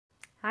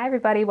Hi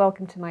everybody,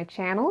 welcome to my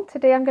channel.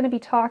 Today I'm going to be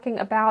talking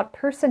about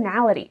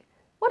personality.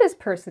 What is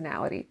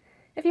personality?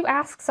 If you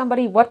ask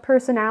somebody what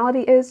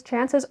personality is,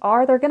 chances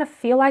are they're going to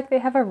feel like they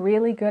have a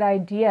really good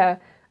idea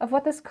of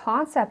what this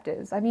concept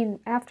is. I mean,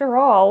 after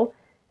all,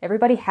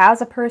 everybody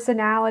has a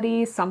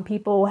personality. Some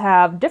people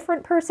have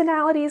different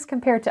personalities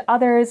compared to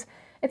others.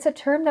 It's a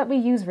term that we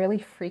use really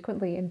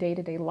frequently in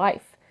day-to-day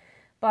life.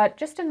 But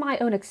just in my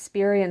own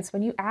experience,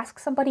 when you ask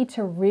somebody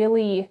to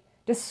really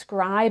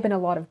describe in a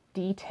lot of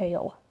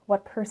detail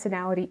what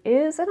personality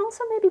is, and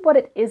also maybe what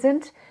it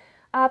isn't,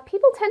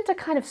 people tend to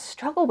kind of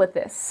struggle with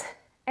this.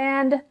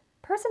 And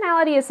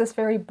personality is this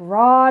very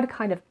broad,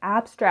 kind of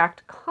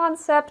abstract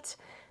concept.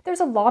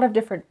 There's a lot of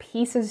different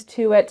pieces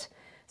to it.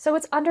 So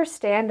it's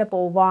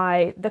understandable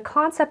why the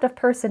concept of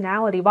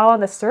personality, while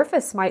on the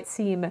surface might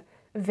seem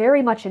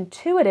very much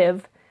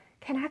intuitive,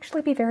 can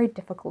actually be very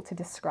difficult to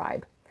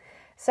describe.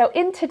 So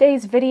in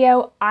today's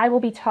video, I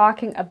will be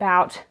talking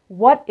about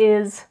what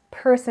is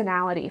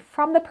personality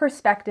from the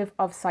perspective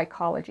of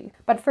psychology.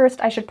 But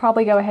first, I should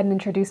probably go ahead and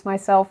introduce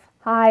myself.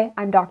 Hi,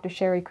 I'm Dr.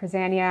 Sherry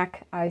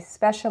Krasaniak. I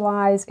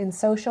specialize in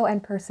social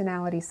and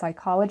personality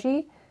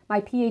psychology.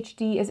 My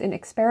PhD is in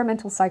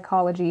experimental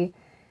psychology,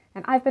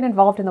 and I've been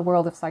involved in the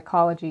world of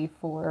psychology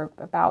for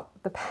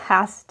about the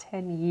past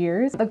 10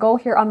 years. The goal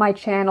here on my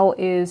channel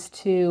is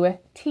to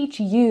teach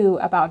you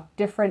about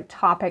different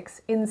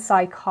topics in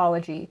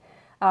psychology.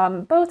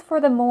 Both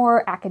for the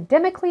more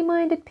academically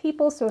minded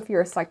people, so if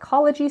you're a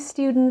psychology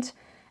student,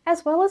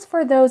 as well as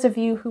for those of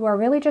you who are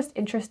really just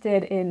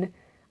interested in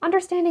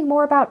understanding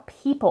more about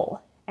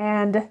people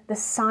and the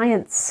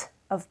science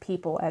of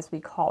people, as we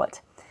call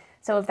it.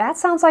 So if that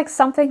sounds like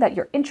something that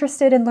you're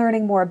interested in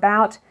learning more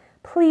about,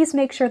 please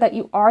make sure that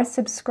you are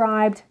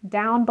subscribed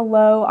down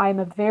below. I'm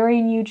a very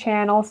new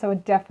channel, so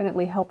it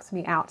definitely helps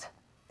me out.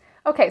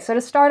 Okay, so to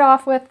start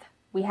off with,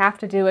 we have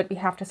to do it. We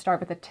have to start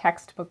with a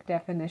textbook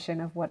definition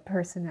of what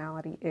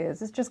personality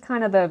is. It's just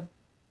kind of the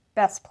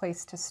best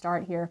place to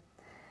start here.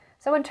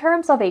 So in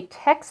terms of a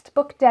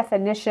textbook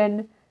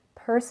definition,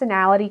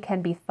 personality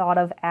can be thought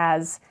of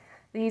as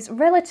these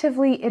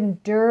relatively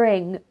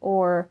enduring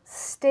or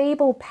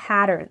stable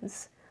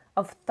patterns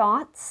of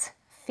thoughts,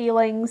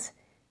 feelings,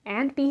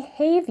 and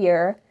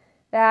behavior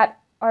that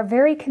are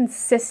very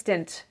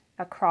consistent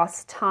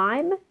across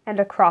time and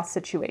across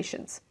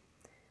situations.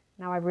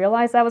 Now, I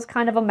realize that was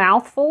kind of a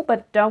mouthful,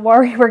 but don't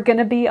worry, we're going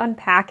to be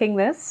unpacking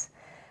this.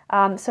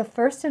 So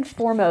first and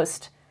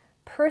foremost,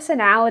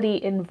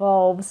 personality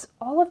involves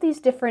all of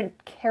these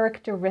different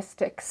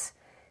characteristics,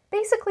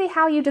 basically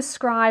how you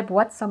describe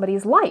what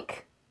somebody's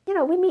like. You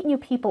know, we meet new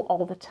people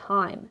all the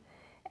time,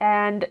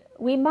 and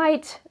we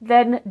might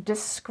then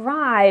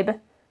describe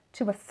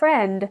to a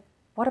friend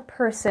what a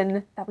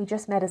person that we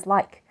just met is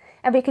like.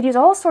 And we could use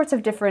all sorts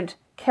of different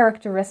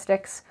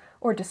characteristics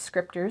or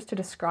descriptors to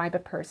describe a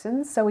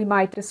person. So we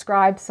might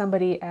describe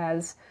somebody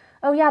as,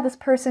 oh yeah, this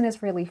person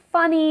is really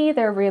funny,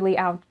 they're really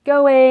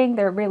outgoing,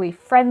 they're really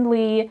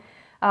friendly.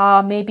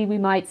 Maybe we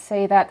might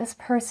say that this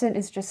person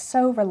is just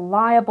so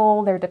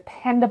reliable, they're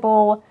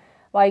dependable.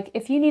 Like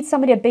if you need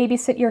somebody to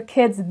babysit your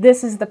kids,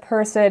 this is the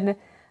person.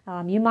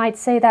 You might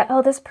say that,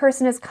 oh, this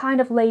person is kind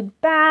of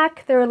laid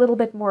back, they're a little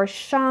bit more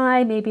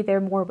shy, maybe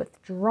they're more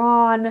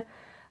withdrawn.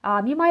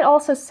 You might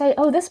also say,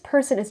 oh, this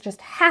person is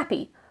just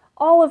happy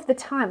all of the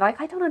time. Like,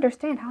 I don't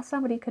understand how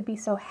somebody could be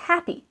so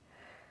happy.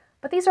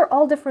 But these are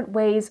all different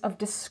ways of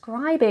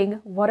describing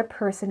what a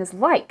person is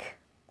like.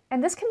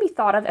 And this can be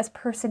thought of as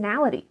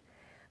personality.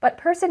 But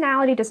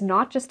personality does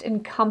not just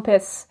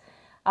encompass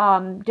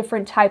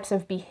different types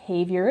of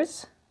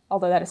behaviors,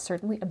 although that is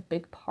certainly a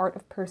big part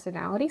of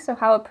personality, so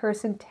how a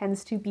person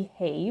tends to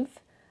behave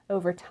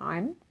over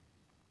time.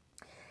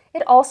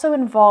 It also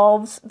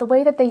involves the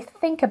way that they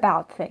think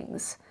about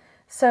things.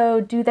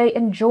 So do they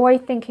enjoy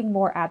thinking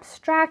more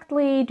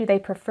abstractly? Do they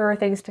prefer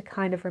things to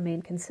kind of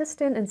remain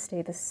consistent and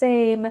stay the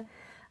same?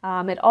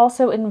 It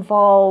also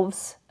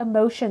involves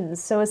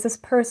emotions. So is this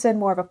person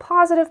more of a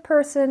positive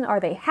person? Are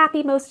they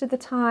happy most of the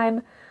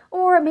time?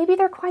 Or maybe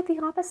they're quite the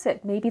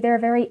opposite. Maybe they're a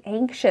very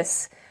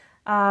anxious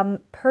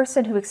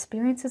person who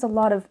experiences a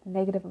lot of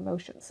negative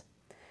emotions.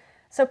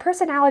 So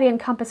personality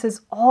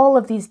encompasses all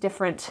of these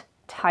different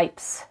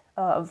types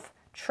of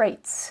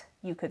traits,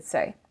 you could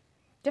say.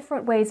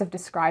 Different ways of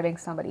describing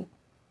somebody.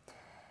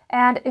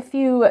 And if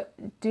you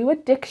do a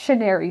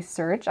dictionary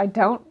search, I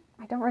don't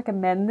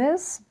recommend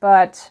this,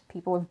 but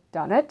people have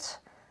done it.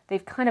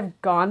 They've kind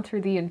of gone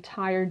through the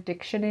entire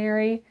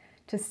dictionary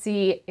to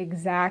see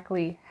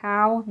exactly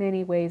how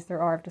many ways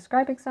there are of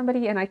describing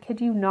somebody, and I kid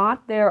you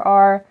not, there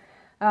are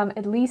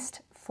at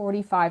least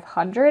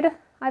 4,500,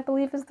 I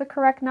believe is the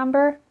correct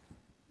number.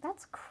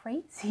 That's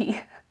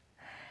crazy.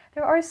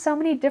 There are so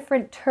many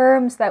different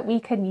terms that we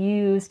can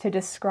use to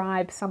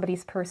describe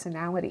somebody's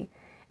personality.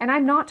 And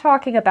I'm not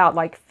talking about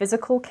like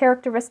physical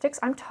characteristics,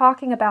 I'm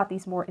talking about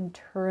these more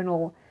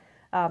internal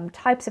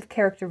types of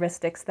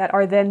characteristics that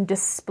are then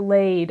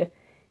displayed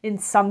in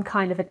some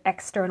kind of an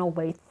external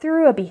way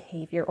through a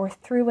behavior or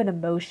through an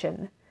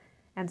emotion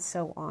and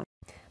so on.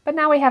 But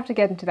now we have to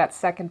get into that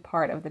second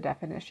part of the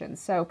definition.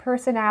 So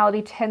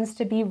personality tends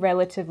to be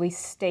relatively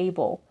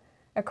stable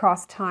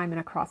across time and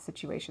across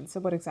situations. So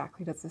what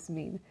exactly does this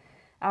mean?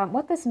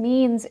 What this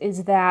means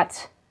is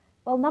that,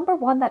 well, number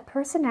one, that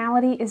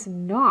personality is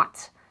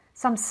not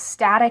some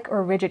static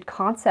or rigid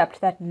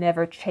concept that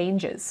never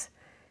changes.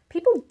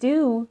 People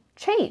do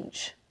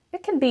change.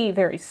 It can be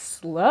very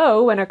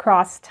slow and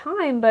across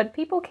time, but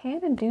people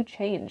can and do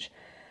change.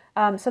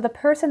 So the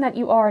person that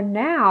you are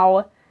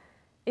now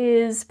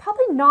is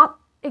probably not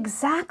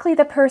exactly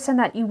the person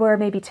that you were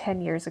maybe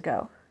 10 years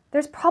ago.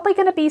 There's probably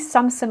going to be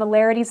some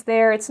similarities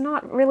there. It's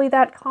not really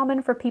that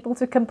common for people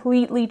to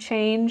completely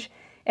change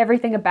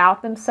everything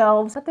about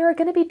themselves, but there are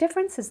going to be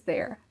differences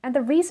there. And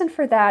the reason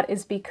for that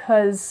is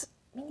because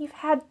you've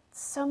had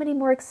so many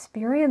more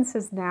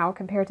experiences now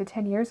compared to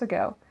 10 years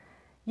ago.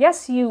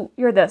 Yes,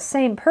 you're the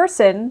same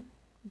person,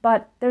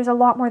 but there's a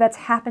lot more that's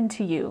happened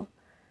to you.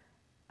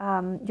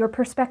 Your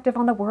perspective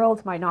on the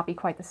world might not be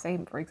quite the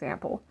same, for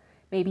example.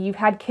 Maybe you've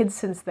had kids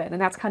since then, and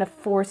that's kind of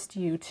forced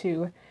you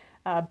to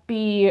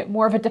be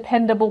more of a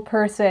dependable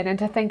person and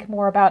to think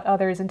more about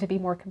others and to be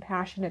more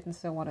compassionate and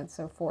so on and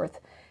so forth.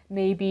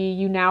 Maybe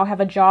you now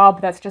have a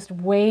job that's just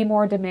way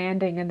more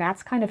demanding, and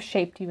that's kind of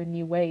shaped you in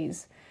new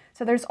ways.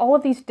 So there's all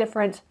of these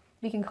different,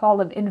 we can call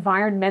them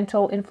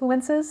environmental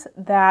influences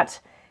that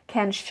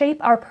can shape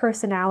our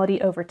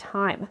personality over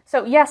time.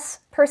 So yes,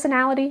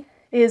 personality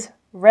is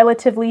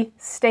relatively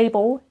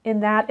stable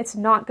in that it's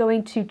not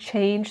going to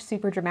change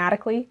super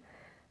dramatically.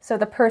 So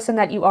the person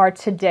that you are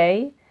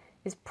today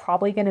is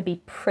probably going to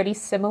be pretty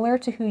similar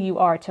to who you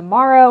are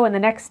tomorrow and the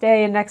next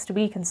day and next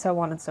week and so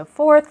on and so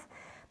forth.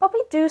 But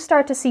we do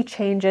start to see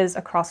changes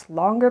across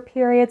longer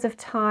periods of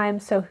time.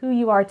 So who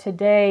you are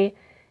today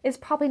is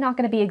probably not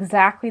going to be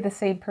exactly the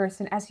same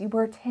person as you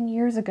were 10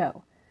 years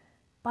ago.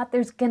 But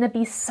there's going to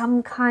be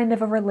some kind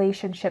of a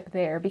relationship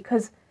there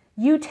because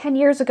you 10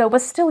 years ago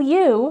was still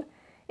you.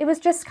 It was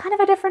just kind of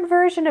a different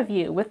version of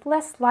you with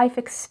less life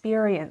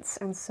experience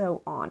and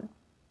so on.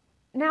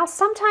 Now,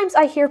 sometimes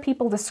I hear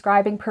people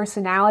describing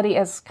personality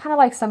as kind of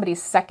like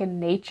somebody's second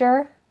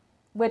nature,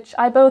 which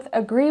I both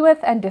agree with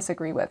and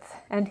disagree with.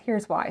 And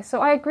here's why.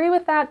 So I agree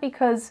with that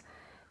because,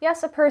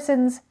 yes, a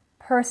person's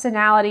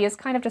personality is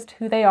kind of just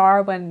who they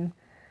are when,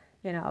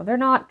 they're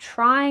not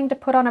trying to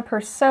put on a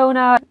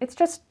persona. It's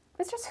just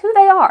who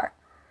they are.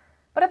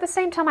 But at the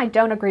same time, I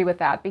don't agree with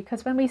that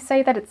because when we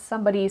say that it's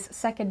somebody's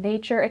second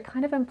nature, it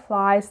kind of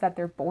implies that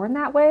they're born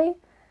that way.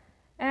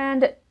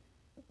 And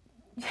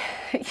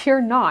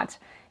you're not.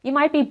 You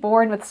might be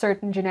born with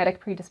certain genetic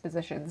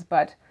predispositions,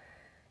 but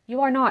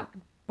you are not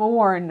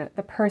born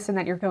the person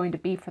that you're going to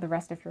be for the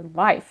rest of your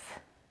life.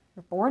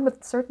 You're born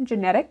with certain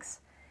genetics,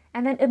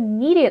 and then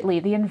immediately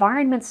the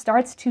environment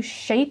starts to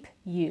shape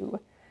you.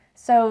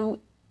 So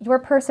your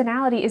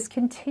personality is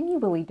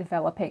continually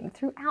developing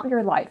throughout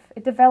your life.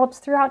 It develops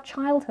throughout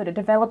childhood. It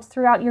develops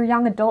throughout your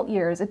young adult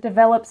years. It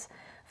develops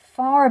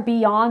far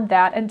beyond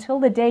that until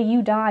the day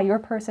you die. Your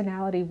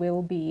personality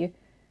will be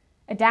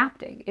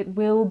adapting. It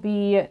will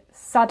be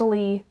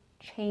subtly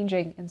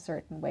changing in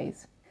certain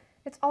ways.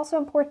 It's also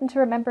important to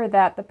remember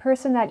that the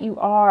person that you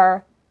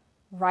are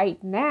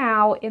right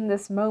now in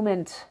this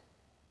moment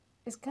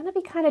is going to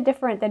be kind of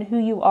different than who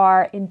you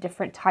are in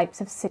different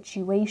types of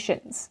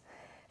situations.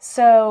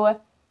 So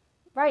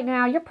right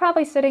now you're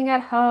probably sitting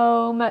at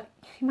home,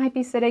 you might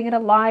be sitting in a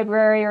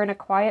library or in a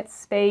quiet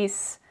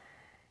space.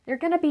 You're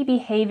going to be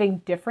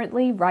behaving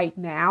differently right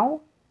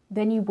now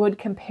than you would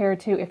compare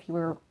to if you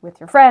were with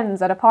your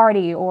friends at a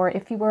party or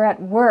if you were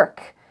at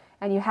work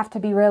and you have to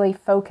be really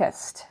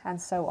focused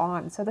and so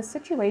on. So the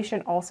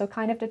situation also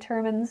kind of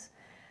determines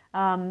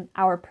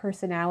our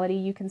personality,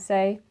 you can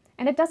say.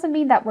 And it doesn't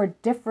mean that we're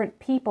different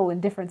people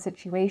in different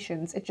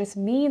situations. It just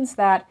means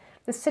that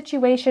the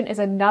situation is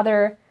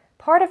another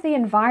part of the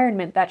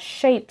environment that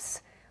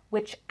shapes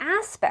which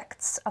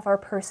aspects of our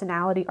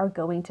personality are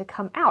going to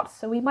come out.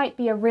 So we might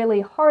be a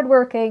really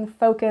hardworking,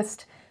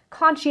 focused,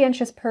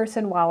 conscientious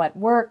person while at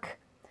work,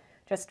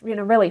 just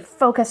really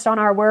focused on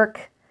our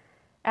work.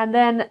 And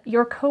then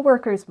your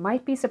coworkers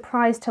might be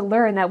surprised to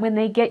learn that when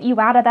they get you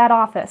out of that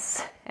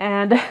office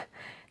and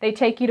they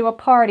take you to a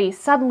party,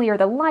 suddenly you're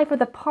the life of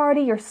the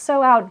party, you're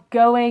so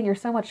outgoing, you're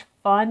so much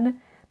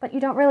fun, but you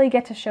don't really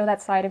get to show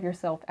that side of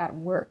yourself at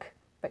work.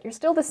 But you're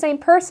still the same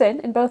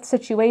person in both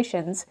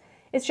situations.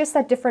 It's just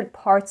that different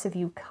parts of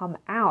you come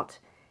out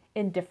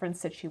in different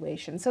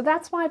situations. So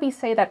that's why we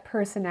say that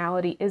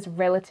personality is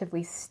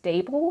relatively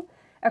stable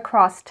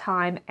across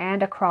time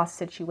and across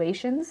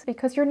situations,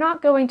 because you're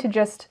not going to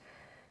just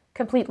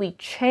completely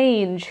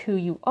change who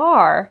you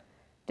are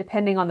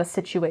depending on the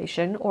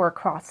situation or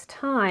across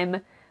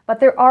time, but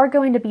there are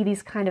going to be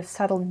these kind of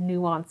subtle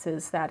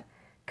nuances that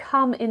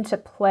come into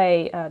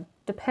play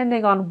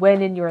depending on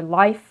when in your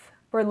life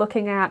we're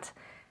looking at,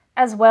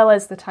 as well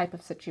as the type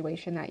of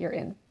situation that you're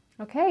in.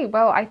 Okay,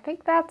 well, I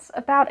think that's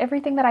about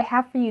everything that I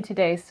have for you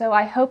today. So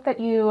I hope that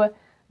you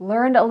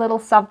learned a little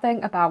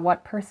something about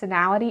what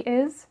personality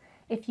is.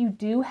 If you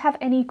do have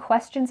any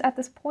questions at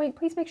this point,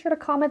 please make sure to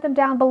comment them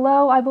down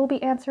below. I will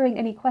be answering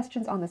any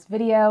questions on this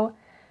video.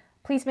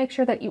 Please make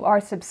sure that you are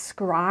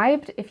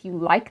subscribed if you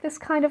like this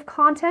kind of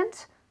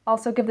content.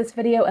 Also give this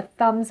video a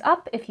thumbs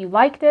up if you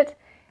liked it,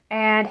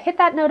 and hit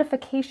that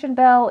notification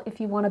bell if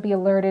you want to be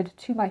alerted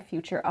to my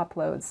future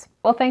uploads.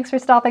 Well, thanks for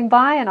stopping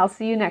by, and I'll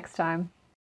see you next time.